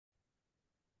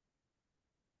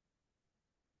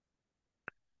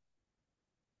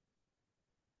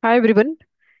Hi everyone.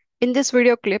 In this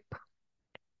video clip,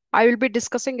 I will be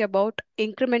discussing about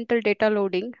incremental data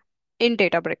loading in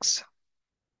Databricks.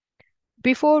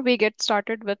 Before we get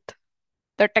started with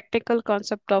the technical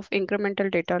concept of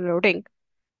incremental data loading,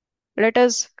 let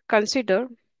us consider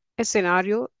a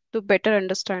scenario to better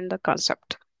understand the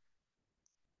concept.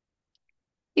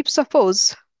 If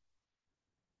suppose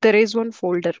there is one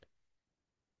folder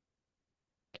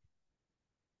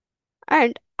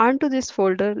and onto this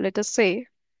folder, let us say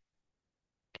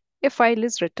a file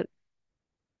is written.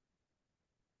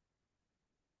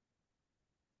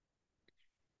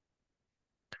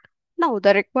 Now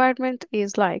the requirement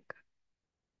is like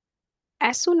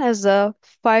as soon as the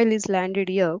file is landed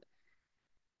here,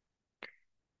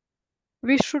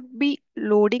 we should be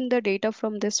loading the data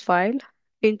from this file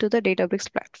into the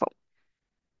Databricks platform.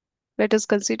 Let us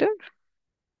consider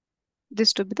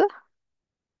this to be the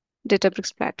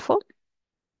Databricks platform.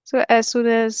 So as soon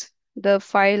as the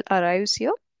file arrives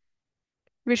here,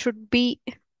 we should be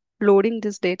loading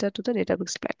this data to the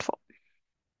Databricks platform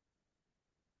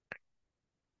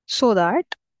so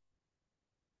that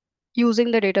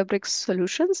using the Databricks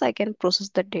solutions, I can process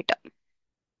the data.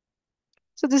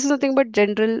 So this is nothing but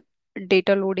general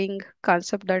data loading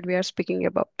concept that we are speaking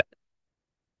about.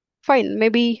 Fine,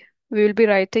 maybe we will be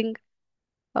writing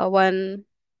one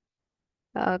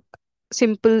uh,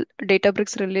 simple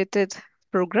Databricks related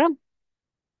program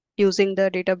using the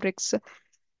Databricks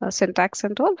syntax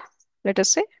and all. Let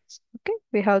us say, okay,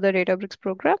 we have the Databricks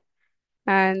program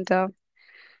and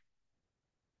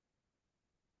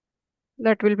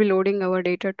that will be loading our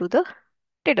data to the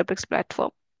Databricks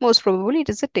platform. Most probably it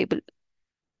is a table.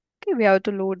 Okay, we have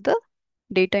to load the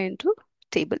data into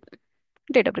table,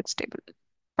 Databricks table.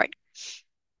 Fine.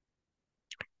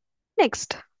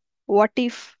 Next, what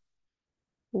if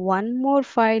one more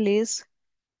file is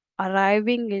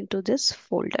arriving into this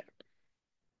folder?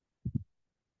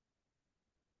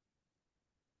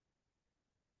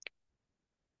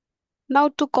 Now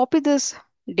to copy this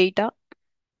data,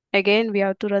 again we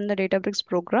have to run the Databricks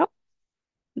program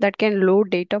that can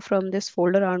load data from this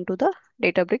folder onto the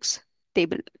Databricks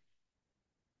table.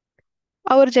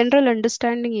 Our general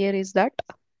understanding here is that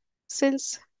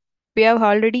since we have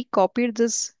already copied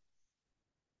this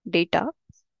data,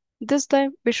 this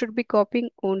time we should be copying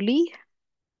only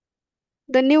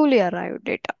the newly arrived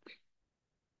data.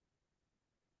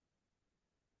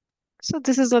 So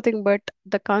this is nothing but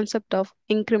the concept of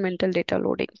incremental data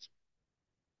loading.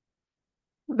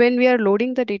 When we are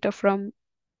loading the data from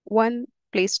one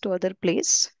place to other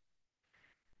place,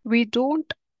 we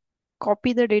don't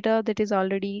copy the data that is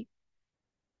already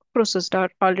processed or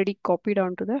already copied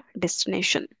onto the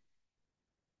destination.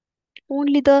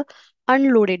 Only the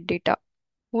unloaded data,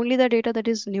 only the data that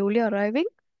is newly arriving,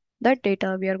 that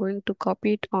data we are going to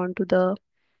copy it onto the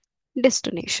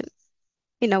destination.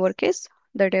 In our case,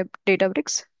 the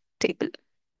Databricks table.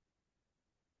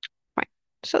 Fine.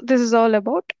 So this is all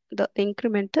about the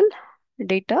incremental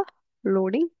data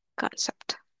loading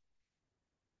concept.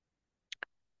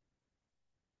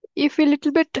 If we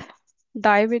little bit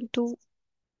dive into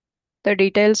the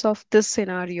details of this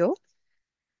scenario,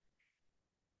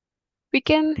 we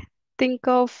can think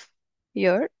of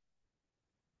here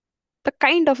the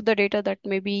kind of the data that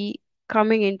may be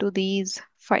coming into these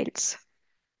files.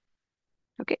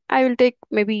 Okay, I will take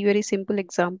maybe very simple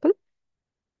example.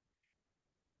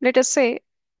 Let us say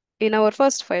in our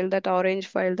first file, that orange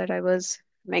file that I was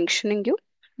mentioning you,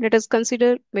 let us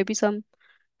consider maybe some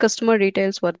customer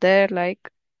details were there, like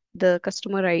the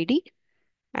customer ID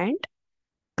and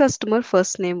customer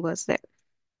first name was there.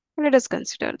 Let us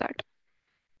consider that.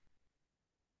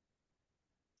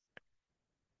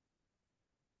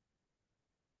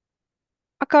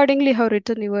 Accordingly, have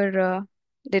written your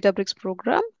Databricks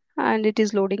program and it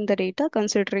is loading the data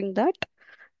considering that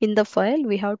in the file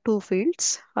we have two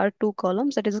fields or two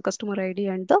columns, that is the customer ID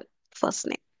and the first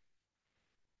name.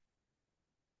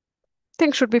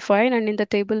 Things should be fine, and in the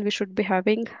table we should be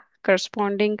having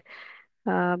corresponding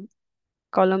uh,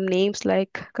 column names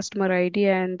like customer ID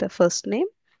and the first name,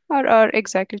 or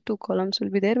exactly two columns will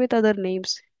be there with other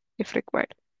names if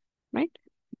required, right?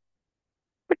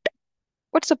 But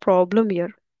what's the problem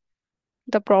here?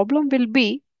 The problem will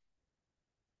be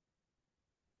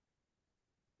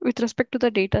with respect to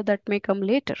the data that may come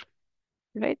later,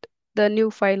 right? The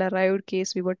new file arrived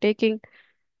case we were taking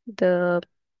the,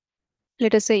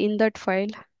 let us say in that file,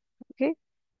 okay,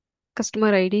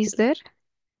 customer ID is there,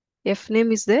 F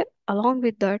name is there. Along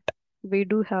with that, we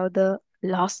do have the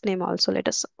last name also, let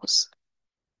us suppose.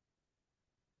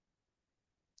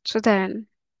 So then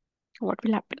what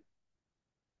will happen?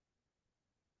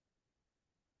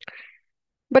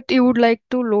 But you would like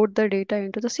to load the data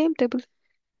into the same table.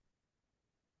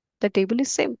 The table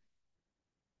is same.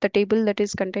 The table that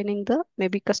is containing the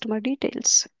maybe customer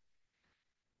details.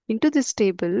 Into this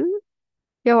table,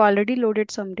 you have already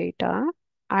loaded some data,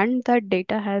 and that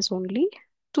data has only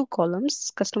two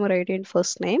columns, customer ID and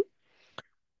first name.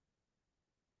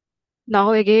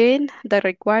 Now again, the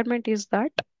requirement is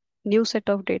that new set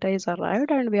of data is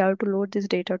arrived and we have to load this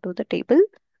data to the table.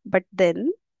 But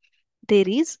then there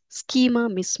is schema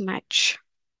mismatch.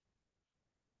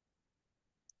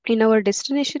 In our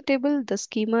destination table, the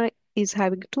schema is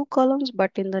having two columns,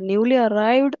 but in the newly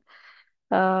arrived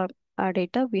uh,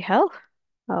 data, we have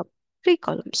uh, three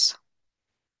columns.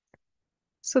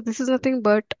 So this is nothing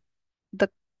but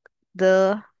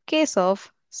the case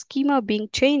of schema being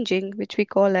changing, which we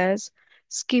call as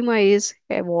schema is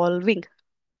evolving.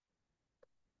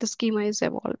 The schema is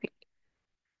evolving.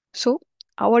 So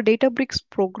our Databricks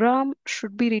program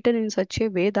should be written in such a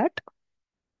way that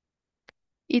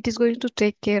it is going to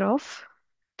take care of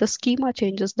the schema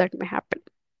changes that may happen.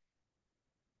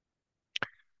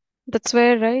 That's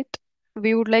where, right,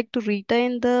 we would like to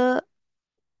retain the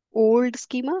old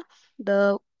schema,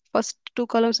 the first two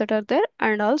columns that are there,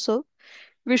 and also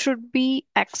we should be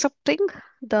accepting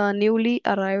the newly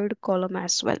arrived column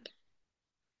as well.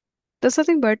 There's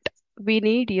nothing but we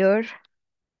need here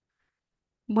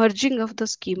merging of the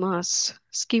schemas.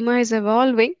 Schema is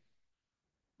evolving,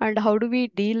 and how do we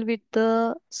deal with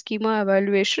the schema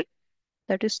evaluation?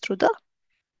 That is through the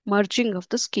merging of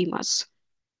the schemas.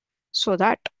 So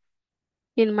that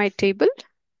in my table,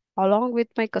 along with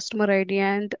my customer ID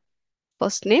and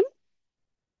first name,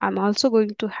 I'm also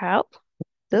going to have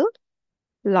the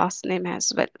last name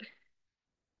as well.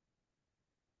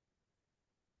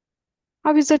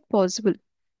 How is that possible?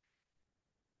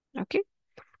 Okay.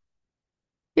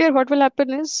 Here, what will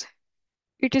happen is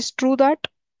it is true that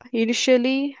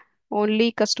initially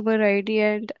only customer ID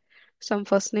and some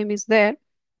first name is there.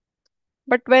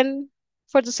 But when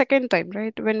for the second time,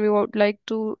 right, when we would like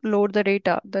to load the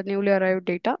data, the newly arrived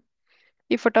data,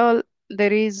 if at all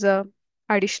there is a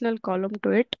additional column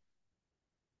to it,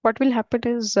 what will happen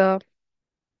is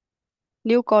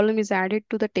new column is added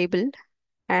to the table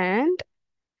and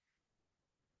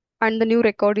the new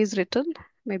record is written,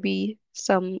 maybe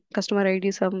some customer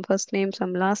ID, some first name,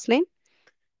 some last name.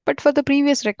 But for the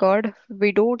previous record,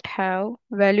 we don't have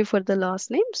value for the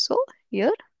last name. So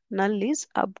here null is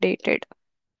updated.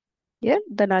 Here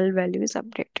the null value is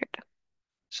updated.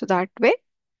 So that way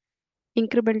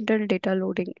incremental data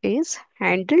loading is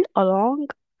handled along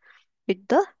with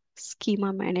the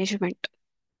schema management.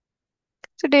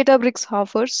 So Databricks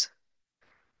offers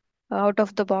out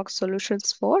of the box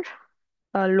solutions for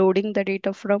loading the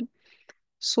data from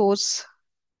source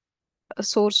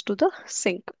source to the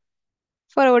sink.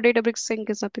 For our Databricks sink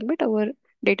is nothing but our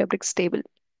Databricks table.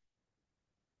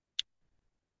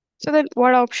 So then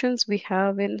what options we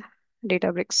have in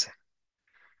Databricks?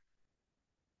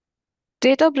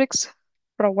 Databricks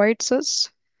provides us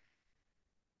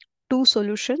two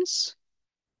solutions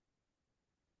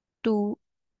to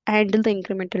handle the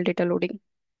incremental data loading.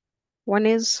 One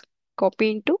is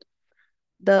copy into,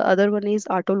 the other one is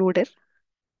autoloader.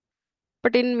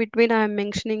 But in between, I am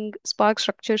mentioning Spark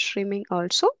structure streaming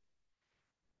also.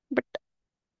 But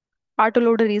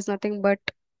autoloader is nothing but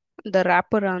the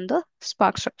wrapper on the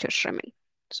Spark structure streaming.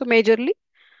 So majorly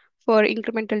for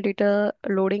incremental data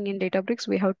loading in Databricks,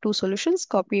 we have two solutions,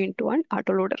 copy into and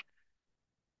autoloader.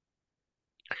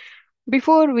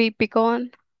 Before we pick on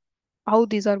how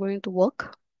these are going to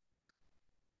work,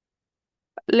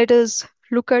 let us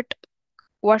look at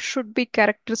what should be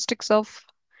characteristics of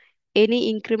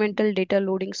any incremental data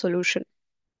loading solution.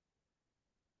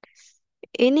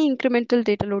 Any incremental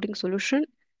data loading solution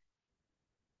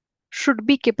should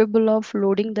be capable of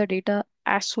loading the data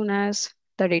as soon as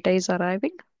the data is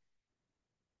arriving.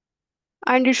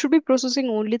 And it should be processing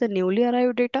only the newly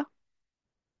arrived data.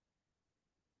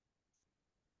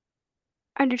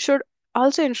 And it should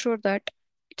also ensure that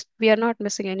we are not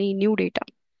missing any new data.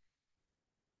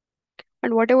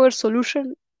 And whatever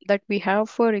solution that we have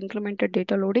for incremental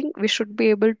data loading, we should be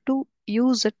able to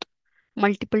use it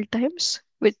multiple times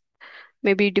with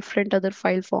maybe different other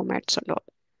file formats and all.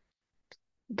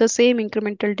 The same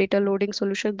incremental data loading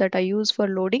solution that I use for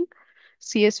loading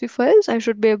CSV files, I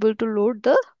should be able to load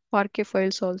the Parquet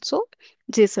files also,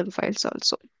 JSON files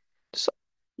also. So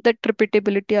that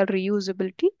repeatability or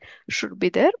reusability should be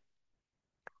there.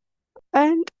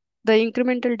 And the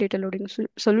incremental data loading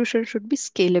solution should be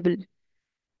scalable.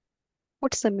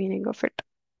 What's the meaning of it?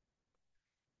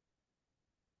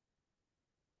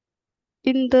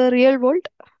 In the real world,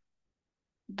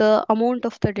 the amount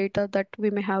of the data that we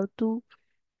may have to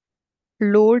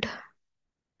load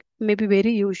may be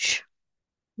very huge.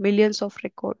 Millions of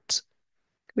records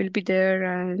will be there,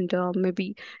 and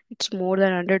maybe it's more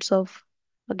than hundreds of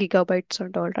gigabytes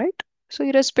and all, right? So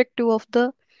irrespective of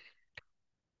the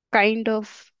kind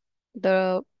of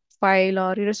the file,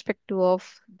 or irrespective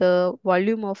of the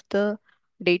volume of the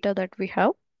data that we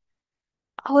have,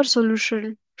 our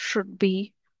solution should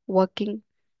be working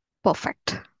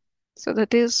perfect. So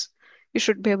that is, you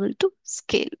should be able to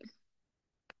scale.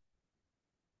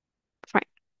 Fine.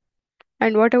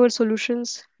 And what our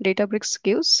solutions Databricks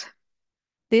gives,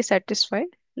 they satisfy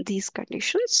these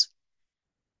conditions.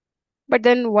 But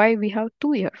then why we have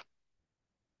two here?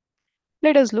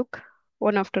 Let us look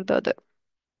one after the other.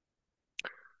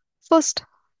 First,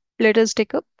 let us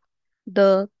take up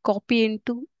the copy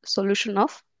into solution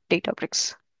of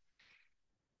Databricks.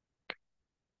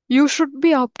 You should be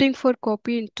opting for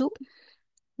copy into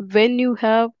when you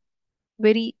have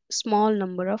very small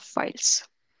number of files.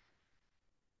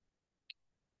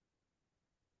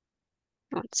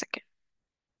 One second.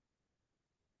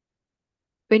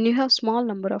 When you have small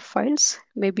number of files,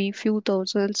 maybe few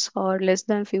thousands or less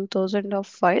than few thousand of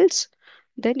files,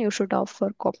 then you should opt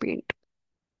for copy into.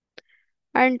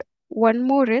 And one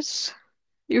more is,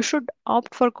 you should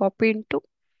opt for copy into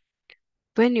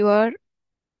when you are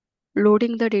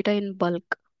loading the data in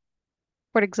bulk.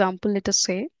 For example, let us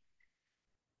say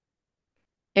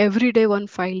every day one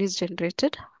file is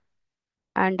generated,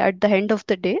 and at the end of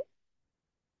the day,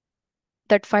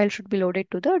 that file should be loaded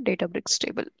to the Databricks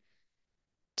table.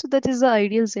 So that is the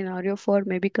ideal scenario for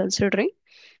maybe considering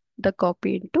the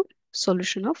copy into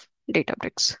solution of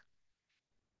Databricks.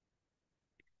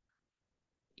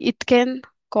 It can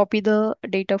copy the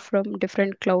data from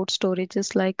different cloud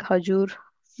storages like Azure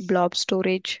Blob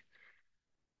Storage,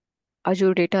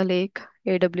 Azure Data Lake,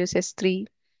 AWS S3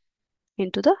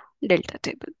 into the Delta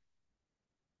table.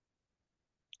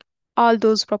 All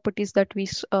those properties that we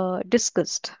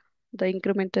discussed, the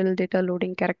incremental data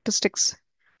loading characteristics,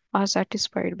 are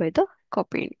satisfied by the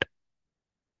copy int.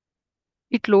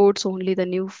 It loads only the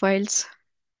new files.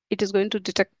 It is going to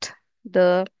detect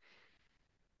the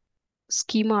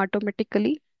schema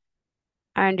automatically,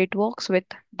 and it works with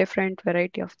different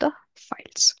variety of the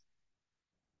files.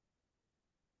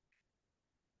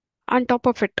 On top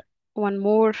of it, one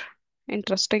more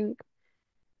interesting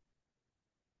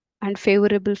and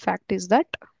favorable fact is that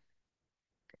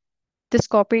this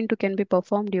copy into can be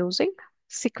performed using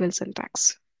SQL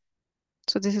syntax.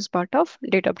 So this is part of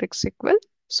Databricks SQL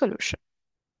solution.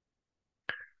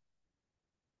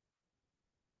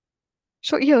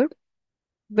 So here,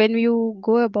 when you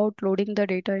go about loading the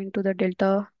data into the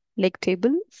Delta Lake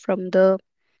table from the,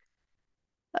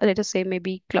 let us say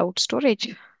maybe cloud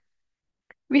storage,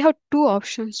 we have two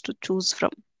options to choose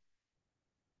from.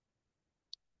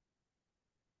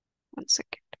 One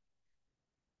second.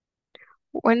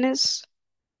 One is,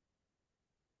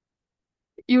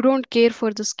 you don't care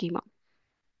for the schema.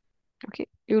 Okay,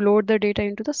 you load the data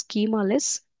into the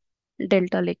schema-less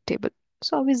Delta Lake table.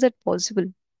 So how is that possible?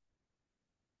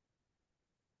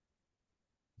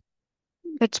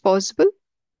 That's possible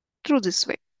through this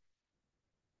way.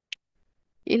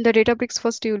 In the Databricks,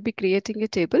 first you will be creating a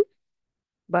table,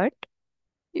 but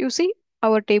you see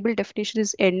our table definition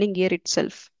is ending here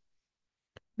itself.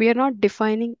 We are not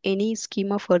defining any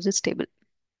schema for this table.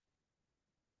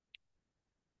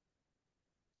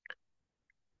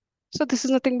 So this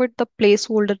is nothing but the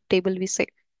placeholder table we say,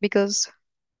 because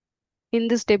in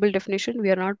this table definition, we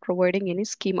are not providing any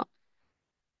schema.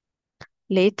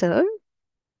 Later,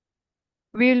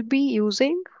 we will be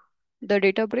using the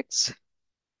Databricks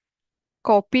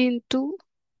copy into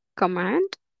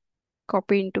command,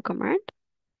 copy into command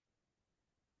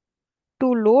to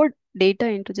load data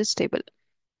into this table.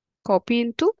 Copy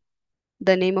into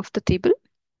the name of the table,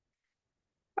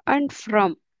 and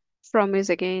from is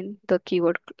again the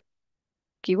keyword,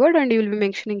 and you will be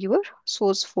mentioning your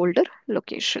source folder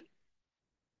location.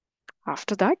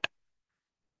 After that,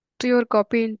 to your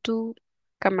copy into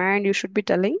command, you should be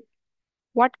telling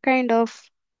what kind of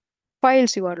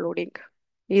files you are loading.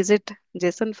 Is it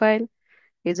JSON file?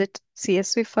 Is it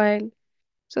CSV file?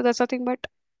 So that's nothing but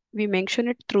we mention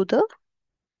it through the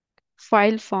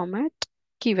file format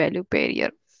key value pair here.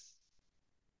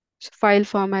 So file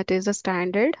format is a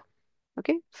standard,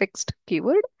 okay, fixed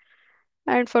keyword.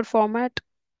 And for format,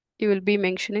 you will be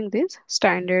mentioning this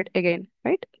standard again,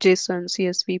 right? JSON,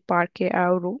 CSV, Parquet,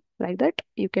 Avro, like that.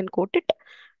 You can quote it.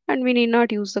 And we need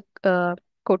not use the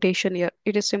quotation here.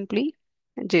 It is simply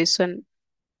JSON,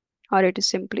 or it is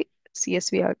simply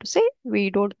CSV, I have to say. We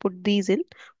don't put these in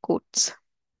quotes.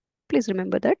 Please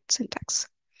remember that syntax.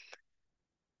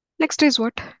 Next is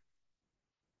what?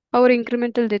 Our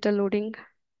incremental data loading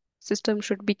system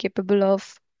should be capable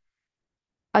of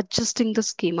adjusting the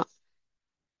schema.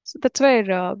 So that's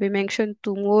where we mentioned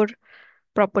two more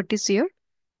properties here.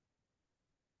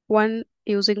 One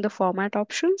using the format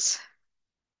options,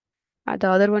 and the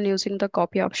other one using the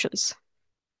copy options.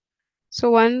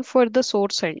 So one for the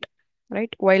source end,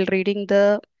 right? While reading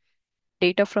the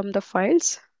data from the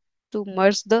files to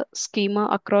merge the schema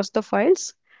across the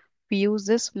files, we use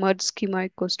this merge schema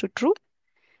equals to true.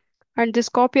 And this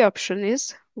copy option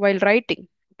is while writing.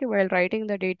 Okay, while writing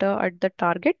the data at the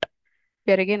target,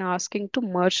 we are again asking to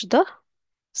merge the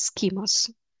schemas.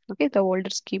 Okay, the older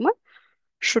schema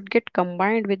should get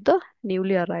combined with the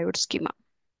newly arrived schema.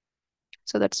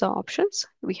 So that's the options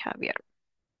we have here.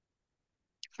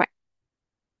 Fine.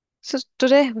 So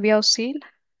today we have seen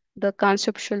the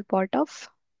conceptual part of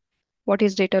what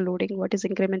is data loading, what is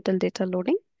incremental data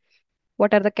loading,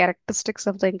 what are the characteristics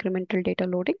of the incremental data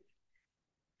loading,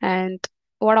 and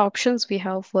what options we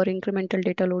have for incremental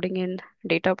data loading in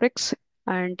Databricks.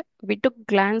 And we took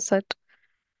glance at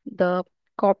the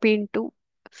copy into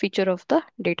feature of the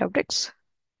Databricks.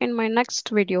 In my next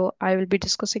video, I will be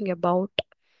discussing about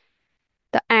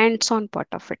the hands-on part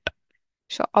of it.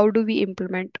 So how do we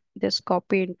implement this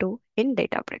copy into in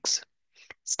Databricks?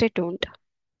 Stay tuned.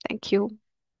 Thank you.